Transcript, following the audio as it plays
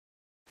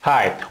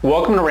Hi,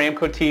 welcome to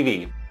Ramco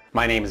TV.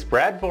 My name is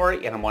Brad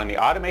Vorrie and I'm one of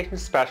the automation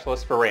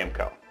specialists for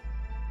Ramco.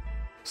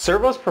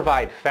 Servos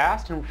provide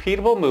fast and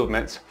repeatable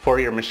movements for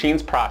your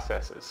machine's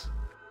processes.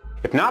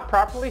 If not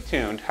properly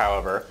tuned,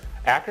 however,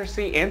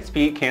 accuracy and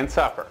speed can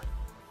suffer.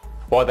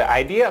 While the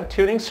idea of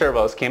tuning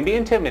servos can be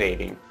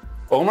intimidating,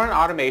 Omron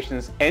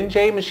Automation's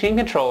NJ machine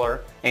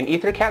controller and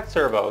EtherCat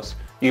servos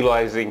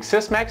utilizing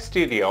Sysmac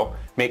Studio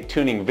make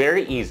tuning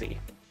very easy.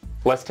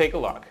 Let's take a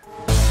look.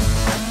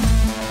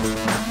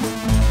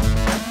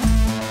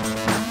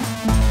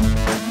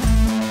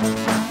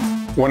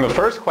 One of the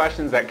first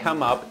questions that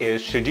come up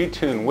is, should you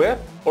tune with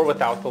or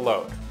without the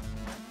load?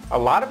 A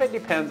lot of it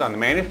depends on the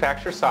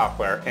manufacturer's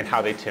software and how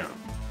they tune.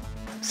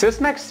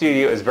 Sysmac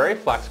Studio is very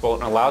flexible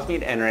and allows me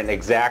to enter in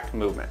exact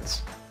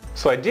movements.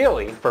 So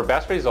ideally, for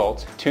best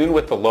results, tune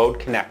with the load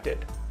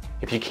connected.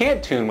 If you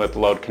can't tune with the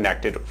load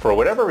connected for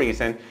whatever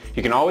reason,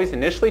 you can always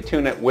initially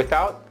tune it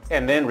without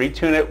and then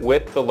retune it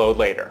with the load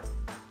later.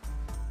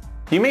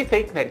 You may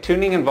think that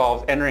tuning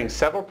involves entering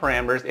several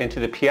parameters into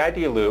the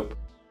PID loop,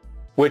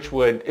 which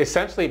would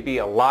essentially be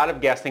a lot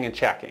of guessing and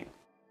checking.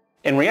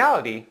 In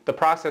reality, the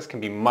process can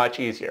be much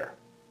easier.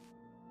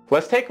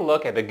 Let's take a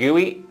look at the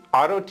GUI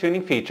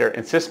auto-tuning feature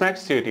in Sysmac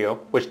Studio,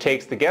 which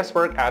takes the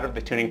guesswork out of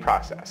the tuning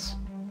process.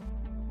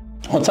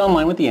 Once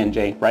online with the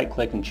NJ,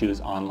 right-click and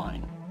choose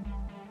Online.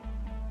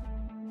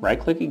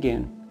 Right-click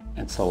again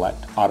and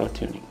select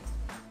Auto-Tuning.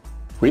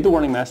 Read the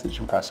warning message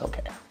and press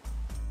OK.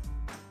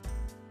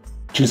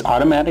 Choose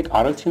Automatic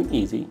Auto-Tune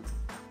Easy.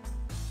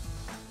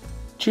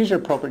 Choose your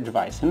appropriate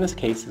device. In this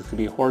case, this could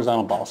be a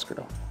horizontal ball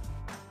screw.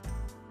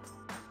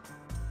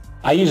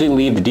 I usually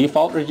leave the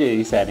default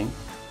rigidity setting.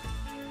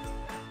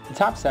 The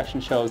top section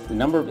shows the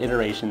number of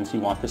iterations you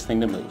want this thing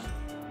to move.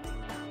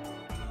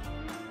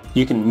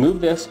 You can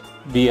move this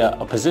via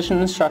a position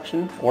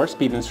instruction or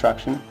speed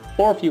instruction,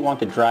 or if you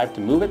want the drive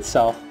to move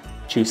itself,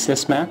 choose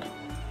Sysmac,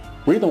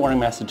 read the warning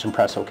message and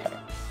press OK.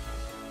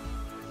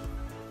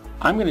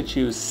 I'm going to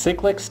choose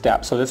cyclic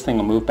step so this thing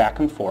will move back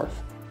and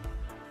forth.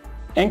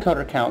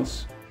 Encoder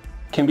counts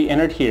can be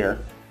entered here,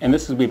 and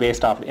this will be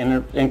based off the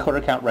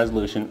encoder count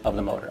resolution of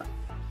the motor.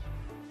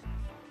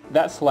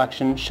 That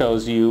selection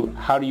shows you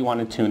how do you want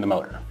to tune the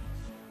motor.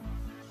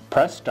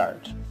 Press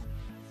Start.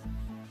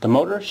 The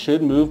motor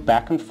should move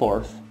back and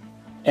forth,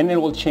 and it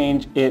will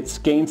change its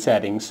gain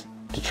settings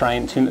to try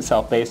and tune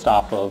itself based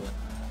off of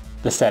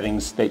the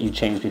settings that you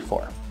changed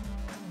before.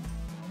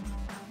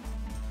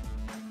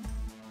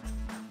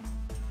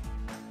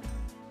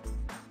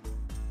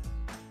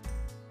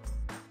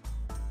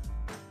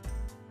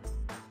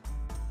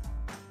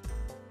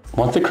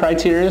 Once the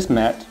criteria is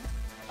met,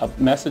 a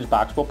message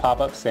box will pop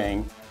up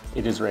saying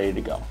it is ready to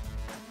go.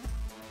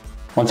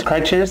 Once the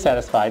criteria is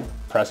satisfied,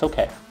 press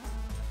OK.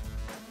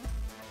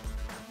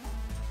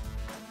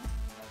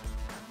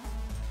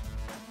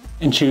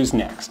 And choose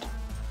Next.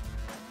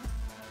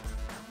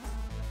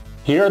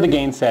 Here are the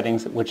gain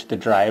settings which the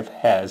drive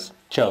has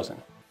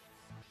chosen.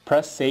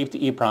 Press Save to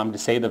EEPROM to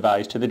save the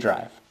values to the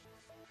drive.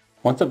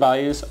 Once the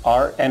values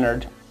are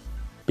entered,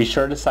 be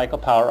sure to cycle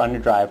power on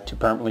your drive to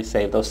permanently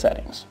save those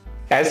settings.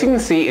 As you can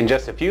see, in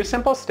just a few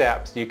simple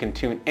steps, you can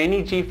tune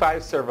any G5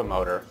 servo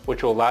motor,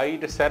 which will allow you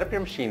to set up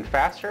your machine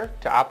faster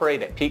to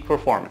operate at peak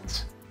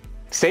performance.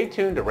 Stay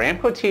tuned to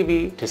Ramco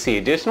TV to see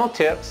additional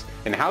tips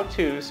and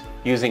how-tos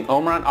using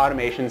Omron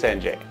Automation's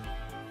NJ.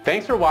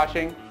 Thanks for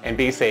watching and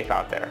be safe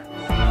out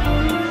there.